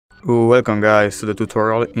Welcome guys to the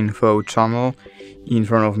tutorial info channel. In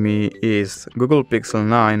front of me is Google Pixel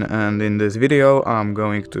 9 and in this video I'm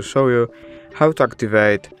going to show you how to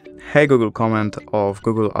activate Hey Google command of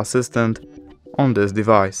Google Assistant on this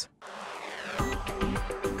device.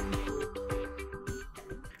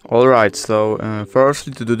 Alright, so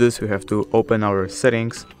firstly to do this we have to open our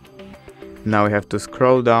settings. Now we have to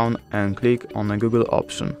scroll down and click on the Google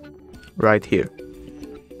option right here.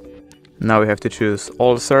 Now we have to choose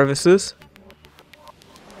all services,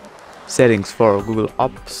 settings for Google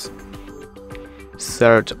Apps,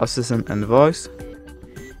 search assistant and voice,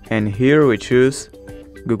 and here we choose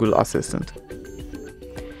Google Assistant.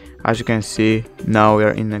 As you can see, now we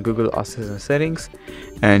are in the Google Assistant settings,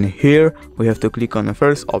 and here we have to click on the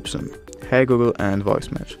first option, Hey Google and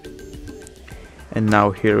voice match. And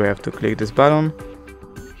now here we have to click this button,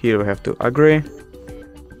 here we have to agree.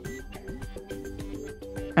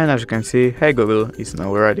 And as you can see, Hey Google is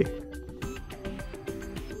now ready.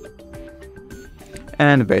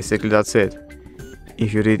 And basically that's it.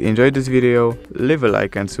 If you did enjoy this video, leave a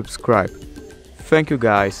like and subscribe. Thank you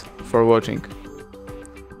guys for watching.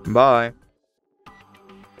 Bye!